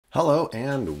Hello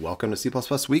and welcome to C++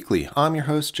 Weekly. I'm your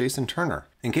host, Jason Turner.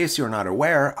 In case you're not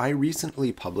aware, I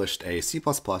recently published a C++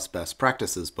 Best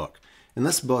Practices book. In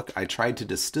this book, I tried to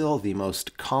distill the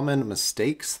most common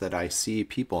mistakes that I see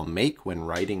people make when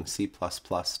writing C++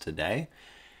 today.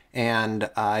 And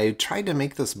I tried to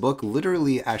make this book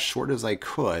literally as short as I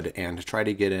could and try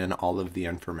to get in all of the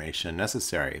information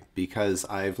necessary, because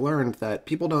I've learned that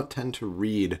people don't tend to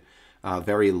read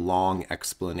very long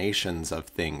explanations of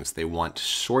things. They want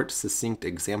short, succinct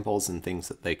examples and things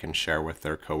that they can share with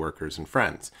their coworkers and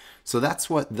friends. So that's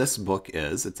what this book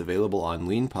is. It's available on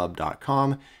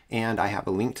leanpub.com, and I have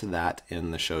a link to that in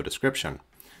the show description.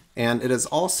 And it is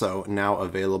also now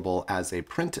available as a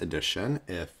print edition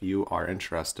if you are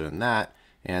interested in that.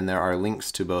 And there are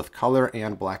links to both color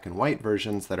and black and white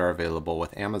versions that are available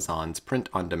with Amazon's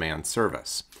print-on-demand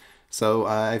service. So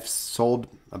I've sold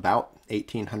about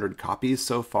 1,800 copies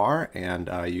so far, and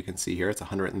you can see here it's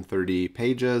 130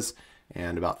 pages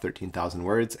and about 13,000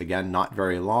 words. Again, not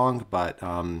very long, but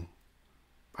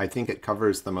I think it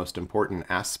covers the most important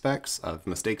aspects of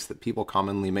mistakes that people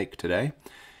commonly make today.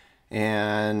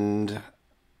 And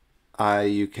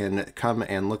you can come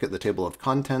and look at the table of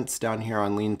contents down here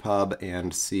on LeanPub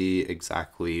and see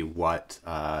exactly what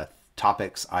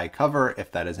topics I cover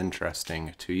if that is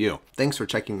interesting to you. Thanks for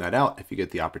checking that out if you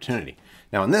get the opportunity.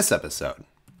 Now in this episode,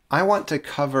 I want to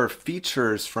cover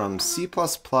features from C++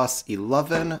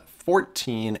 11,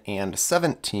 14, and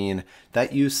 17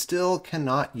 that you still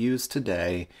cannot use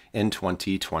today in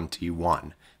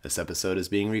 2021. This episode is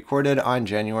being recorded on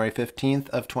January 15th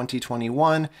of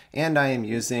 2021, and I am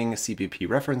using CPP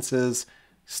references,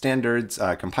 standards,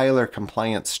 compiler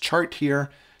compliance chart here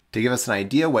to give us an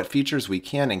idea what features we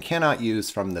can and cannot use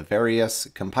from the various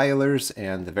compilers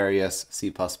and the various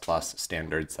C++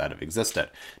 standards that have existed.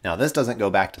 Now, this doesn't go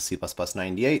back to C++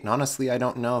 98, and honestly, I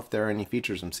don't know if there are any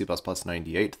features in C++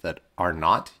 98 that are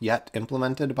not yet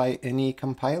implemented by any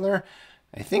compiler.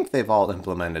 I think they've all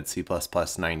implemented C++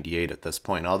 98 at this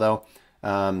point, although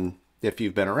if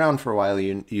you've been around for a while,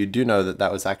 you do know that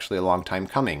that was actually a long time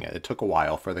coming. It took a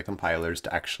while for the compilers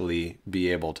to actually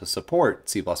be able to support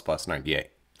C++ 98.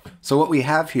 So what we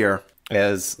have here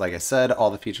is, like I said,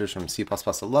 all the features from C++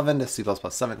 11 to C++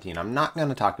 17. I'm not going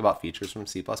to talk about features from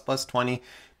C++ 20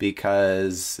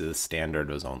 because the standard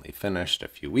was only finished a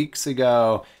few weeks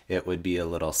ago. It would be a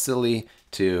little silly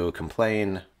to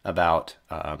complain about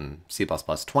C++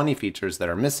 20 features that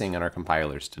are missing in our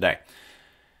compilers today.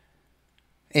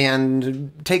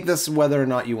 And take this whether or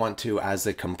not you want to as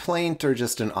a complaint or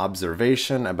just an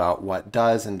observation about what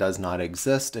does and does not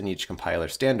exist in each compiler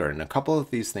standard. And a couple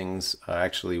of these things,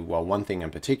 actually, well, one thing in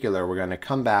particular, we're going to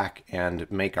come back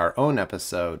and make our own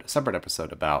episode, a separate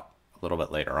episode about a little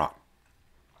bit later on.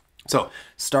 So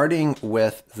starting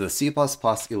with the C++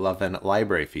 11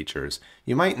 library features,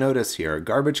 you might notice here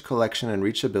garbage collection and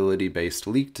reachability-based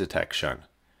leak detection.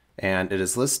 And it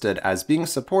is listed as being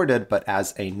supported, but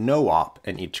as a no-op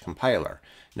in each compiler.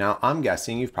 Now, I'm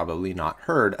guessing you've probably not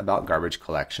heard about garbage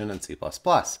collection in C++.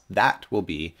 That will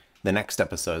be the next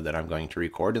episode that I'm going to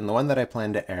record, and the one that I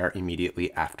plan to air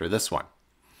immediately after this one.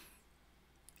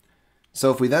 So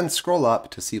if we then scroll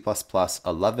up to C++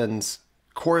 11's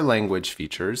core language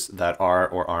features that are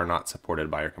or are not supported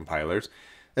by our compilers,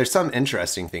 there's some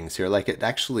interesting things here, like it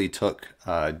actually took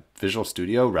Visual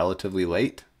Studio relatively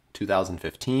late,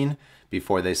 2015,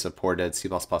 before they supported C++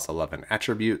 11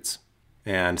 attributes.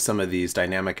 And some of these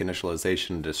dynamic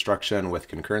initialization and destruction with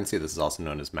concurrency, this is also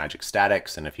known as magic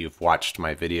statics. And if you've watched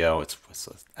my video, it's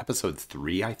episode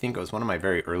 3, I think. It was one of my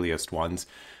very earliest ones.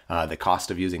 The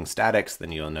cost of using statics,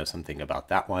 then you'll know something about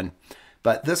that one.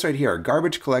 But this right here,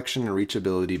 garbage collection and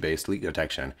reachability-based leak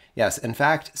detection. Yes, in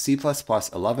fact, C++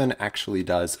 11 actually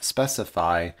does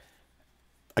specify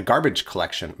a garbage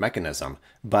collection mechanism,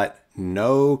 but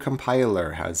no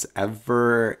compiler has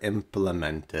ever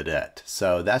implemented it.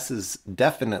 So this is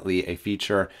definitely a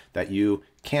feature that you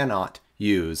cannot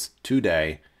use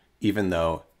today, even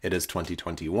though it is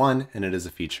 2021 and it is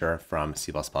a feature from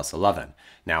C++ 11.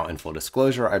 Now, in full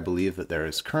disclosure, I believe that there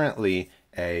is currently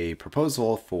a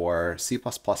proposal for C++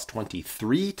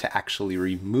 23 to actually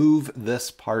remove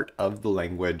this part of the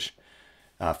language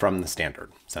from the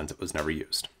standard, since it was never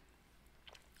used.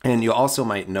 And you also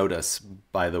might notice,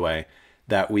 by the way,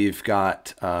 that we've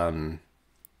got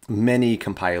many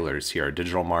compilers here,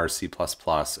 Digital Mars, C++,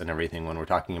 and everything when we're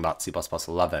talking about C++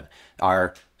 11.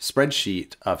 Our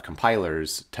spreadsheet of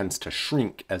compilers tends to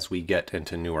shrink as we get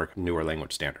into newer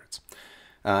language standards.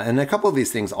 And a couple of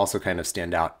these things also kind of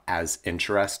stand out as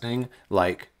interesting,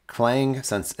 like Clang,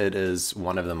 since it is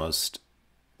one of the most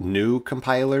new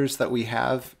compilers that we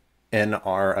have in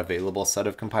our available set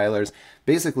of compilers.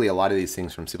 Basically, a lot of these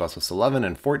things from C++11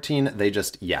 and 14, they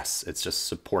just, yes, it's just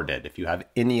supported. If you have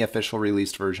any official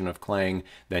released version of Clang,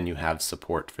 then you have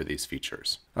support for these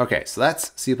features. Okay, so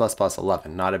that's C++11,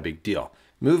 not a big deal.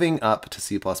 Moving up to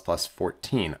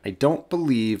C++14, I don't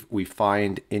believe we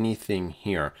find anything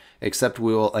here, except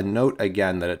we will note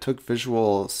again that it took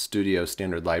Visual Studio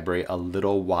Standard Library a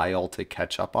little while to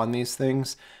catch up on these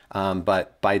things,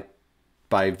 but by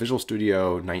Visual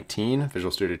Studio 19,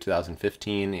 Visual Studio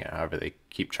 2015, however they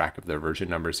keep track of their version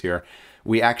numbers here,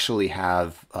 we actually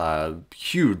have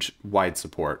huge wide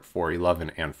support for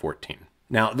 11 and 14.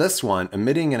 Now this one,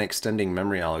 omitting and extending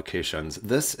memory allocations,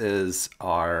 this is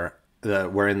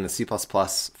we're in the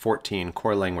C++14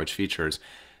 core language features.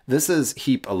 This is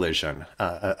heap elision,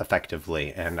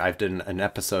 effectively, and I've done an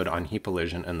episode on heap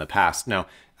elision in the past. Now,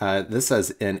 this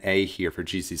says NA here for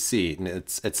GCC, and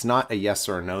it's not a yes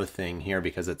or no thing here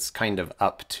because it's kind of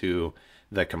up to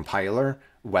the compiler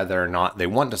whether or not they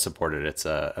want to support it. It's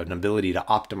an ability to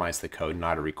optimize the code,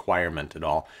 not a requirement at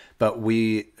all. But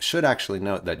we should actually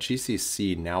note that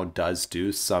GCC now does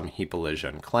do some heap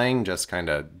elision. Clang just kind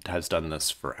of has done this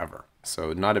forever.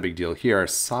 So not a big deal here.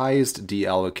 Sized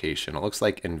deallocation. It looks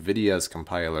like NVIDIA's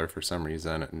compiler, for some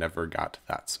reason, never got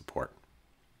that support.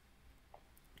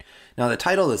 Now the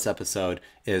title of this episode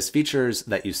is Features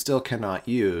That You Still Cannot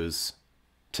Use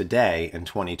Today in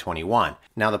 2021.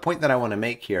 Now the point that I want to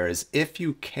make here is if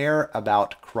you care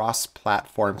about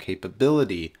cross-platform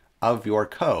capability of your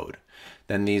code,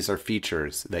 then these are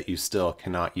features that you still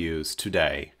cannot use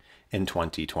today in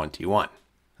 2021.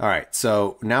 All right,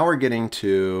 so now we're getting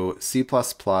to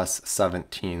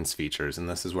C++17's features, and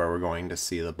this is where we're going to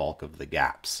see the bulk of the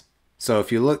gaps. So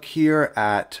if you look here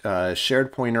at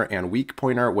shared pointer and weak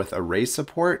pointer with array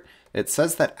support, it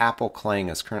says that Apple Clang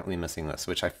is currently missing this,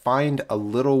 which I find a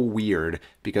little weird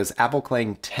because Apple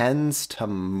Clang tends to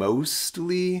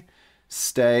mostly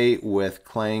stay with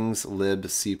Clang's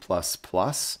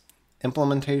libc++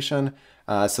 implementation.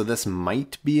 So this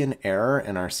might be an error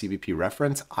in our CBP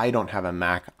reference. I don't have a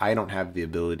Mac. I don't have the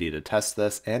ability to test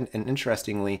this. And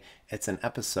interestingly, it's an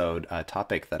episode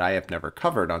topic that I have never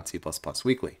covered on C++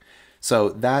 Weekly. So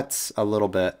that's a little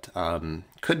bit,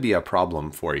 could be a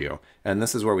problem for you. And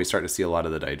this is where we start to see a lot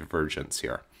of the divergence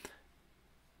here.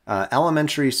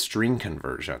 Elementary string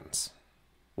conversions.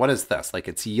 What is this? Like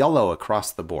it's yellow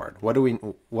across the board.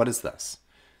 What is this?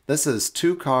 This is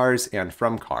to cars and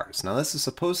from cars. Now this is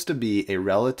supposed to be a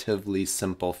relatively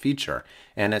simple feature,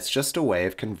 and it's just a way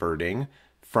of converting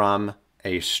from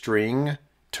a string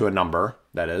to a number,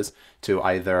 that is, to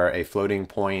either a floating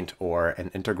point or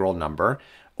an integral number,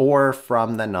 or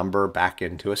from the number back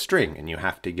into a string. And you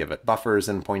have to give it buffers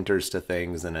and pointers to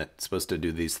things, and it's supposed to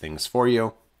do these things for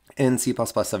you in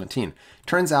C++17.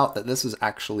 Turns out that this is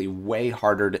actually way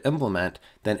harder to implement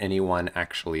than anyone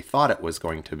actually thought it was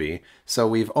going to be. So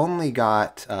we've only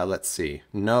got, let's see,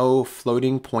 no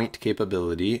floating point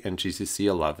capability in GCC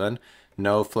 11,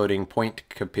 no floating point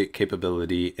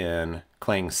capability in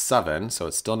Clang 7, so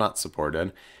it's still not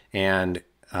supported, and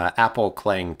Apple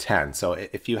Clang 10. So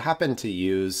if you happen to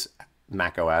use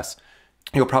macOS,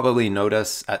 you'll probably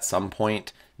notice at some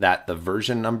point that the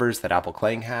version numbers that Apple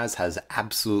Clang has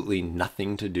absolutely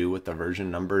nothing to do with the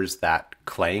version numbers that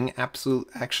Clang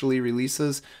actually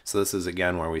releases. So this is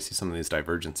again where we see some of these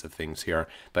divergence of things here,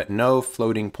 but no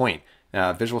floating point.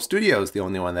 Visual Studio is the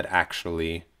only one that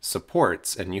actually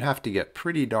supports, and you have to get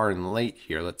pretty darn late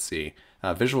here. Let's see.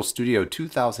 Visual Studio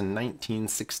 2019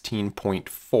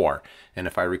 16.4. And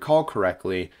if I recall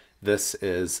correctly, this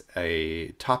is a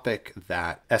topic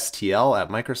that STL at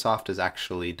Microsoft has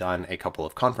actually done a couple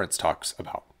of conference talks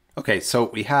about. Okay,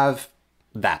 so we have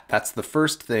that. That's the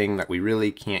first thing that we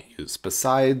really can't use.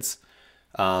 Besides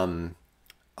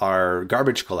our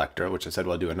garbage collector, which I said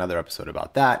we'll do another episode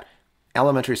about that,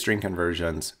 elementary string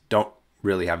conversions don't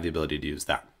really have the ability to use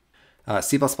that.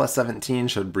 C++17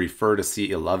 should refer to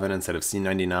C11 instead of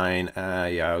C99.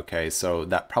 Yeah, okay, so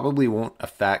that probably won't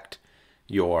affect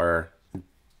your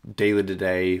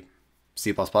day-to-day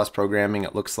C++ programming.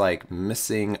 It looks like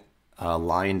missing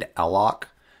lined alloc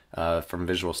from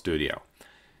Visual Studio.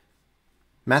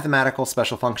 Mathematical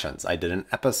special functions. I did an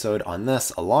episode on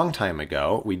this a long time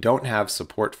ago. We don't have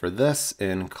support for this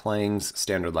in Clang's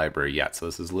standard library yet. So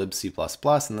this is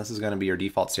libc++, and this is going to be your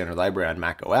default standard library on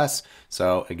Mac OS.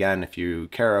 So again, if you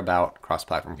care about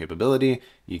cross-platform capability,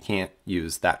 you can't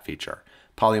use that feature.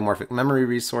 Polymorphic memory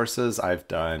resources. I've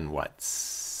done, what,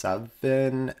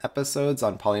 7 episodes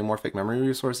on polymorphic memory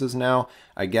resources now.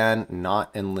 Again, not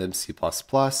in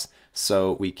libc++,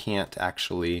 so we can't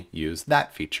actually use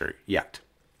that feature yet.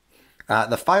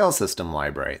 The file system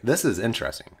library. This is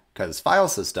interesting. Because file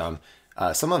system,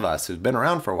 some of us who've been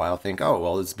around for a while think, oh,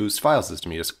 well, it's boost file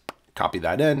system. You just copy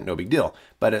that in, no big deal.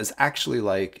 But it's actually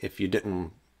like if you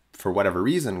didn't, for whatever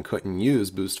reason, couldn't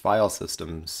use boost file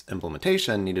systems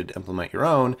implementation, needed to implement your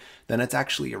own, then it's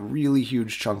actually a really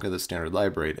huge chunk of the standard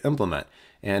library to implement.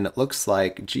 And it looks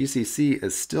like GCC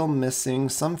is still missing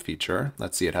some feature.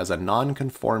 Let's see, it has a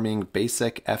non-conforming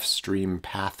basic F-stream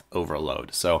path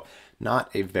overload. So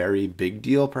not a very big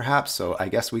deal perhaps. So I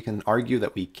guess we can argue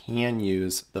that we can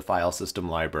use the file system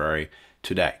library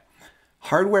today.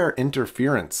 Hardware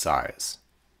interference size.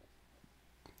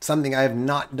 Something I have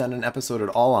not done an episode at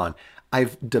all on.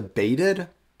 I've debated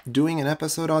doing an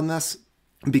episode on this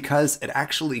because it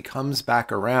actually comes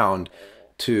back around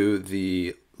to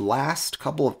the last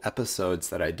couple of episodes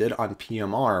that I did on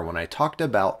PMR when I talked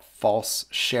about false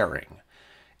sharing.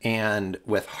 And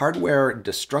with hardware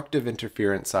destructive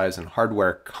interference size and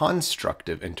hardware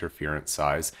constructive interference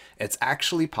size, it's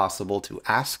actually possible to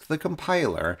ask the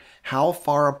compiler, how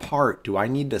far apart do I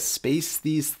need to space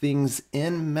these things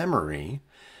in memory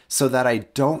so that I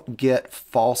don't get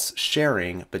false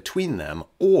sharing between them,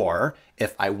 or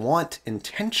if I want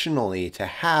intentionally to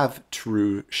have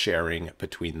true sharing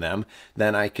between them,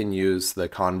 then I can use the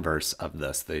converse of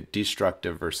this, the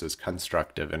destructive versus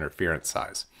constructive interference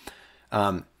size.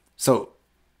 So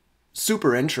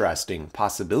super interesting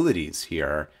possibilities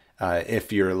here.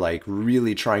 If you're like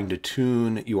really trying to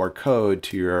tune your code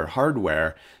to your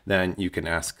hardware, then you can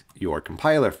ask your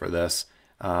compiler for this.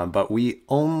 But we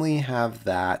only have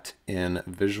that in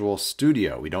Visual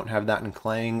Studio. We don't have that in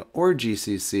Clang or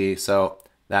GCC, so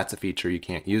that's a feature you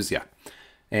can't use yet.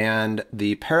 And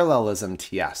the parallelism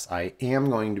TS, I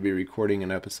am going to be recording an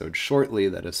episode shortly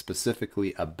that is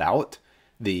specifically about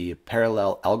the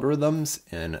parallel algorithms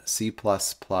in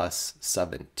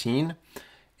C++17.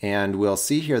 And we'll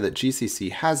see here that GCC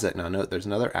has it. Now note there's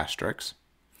another asterisk.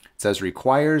 It says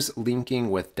requires linking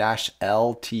with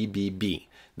 -LTBB.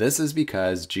 This is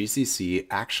because GCC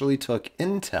actually took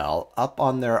Intel up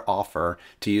on their offer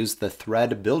to use the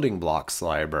thread building blocks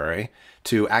library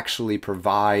to actually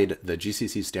provide the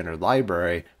GCC standard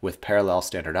library with parallel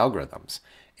standard algorithms.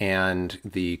 And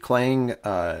the Clang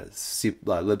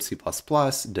libc++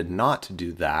 did not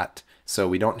do that, so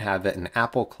we don't have it in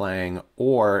Apple Clang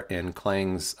or in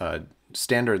Clang's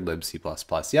standard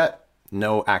libc++ yet.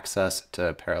 No access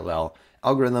to parallel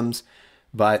algorithms.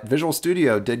 But Visual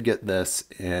Studio did get this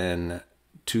in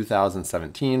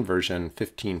 2017, version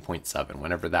 15.7,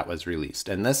 whenever that was released.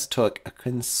 And this took a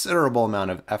considerable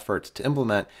amount of effort to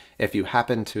implement. If you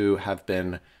happen to have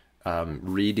been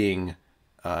reading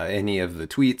any of the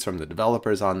tweets from the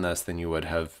developers on this, then you would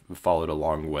have followed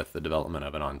along with the development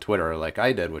of it on Twitter like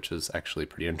I did, which is actually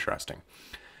pretty interesting.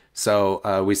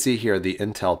 So we see here the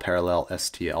Intel Parallel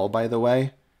STL, by the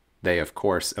way. They, of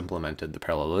course, implemented the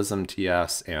parallelism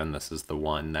TS, and this is the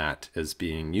one that is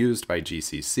being used by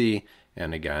GCC.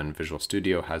 And again, Visual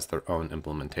Studio has their own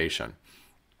implementation.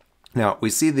 Now, we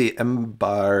see the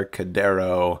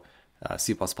Embarcadero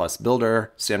C++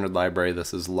 builder standard library.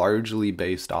 This is largely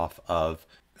based off of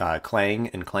Clang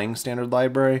and Clang standard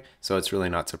library, so it's really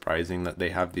not surprising that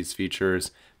they have these features.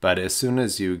 But as soon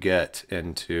as you get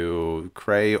into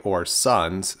Cray or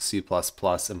Sun's C++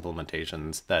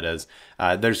 implementations, that is,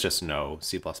 there's just no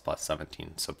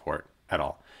C++17 support at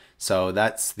all. So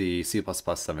that's the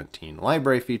C++17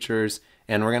 library features,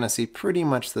 and we're going to see pretty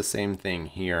much the same thing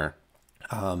here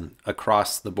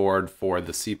across the board for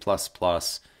the C++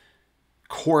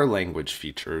 core language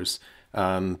features.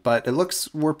 But it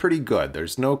looks we're pretty good.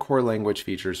 There's no core language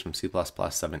features from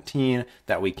C++17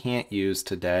 that we can't use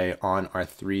today on our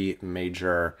three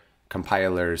major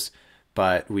compilers,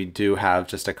 but we do have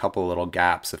just a couple little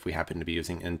gaps if we happen to be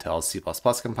using Intel's C++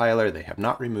 compiler. They have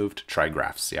not removed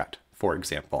trigraphs yet, for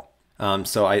example.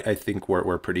 So I think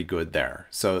we're pretty good there.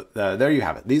 So there you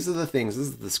have it. These are the things, this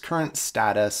is this current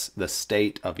status, the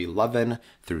state of 11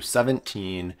 through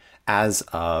 17 as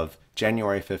of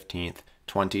January 15th,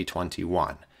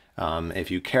 2021. If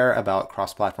you care about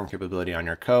cross-platform capability on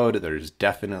your code, there's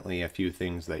definitely a few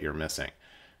things that you're missing.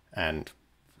 And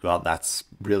well, that's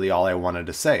really all I wanted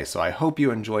to say. So I hope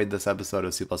you enjoyed this episode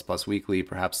of C++ Weekly,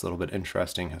 perhaps a little bit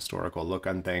interesting historical look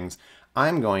on things.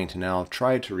 I'm going to now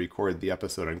try to record the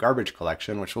episode on garbage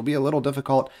collection, which will be a little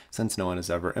difficult since no one has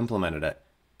ever implemented it.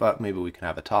 But maybe we can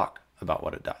have a talk about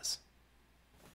what it does.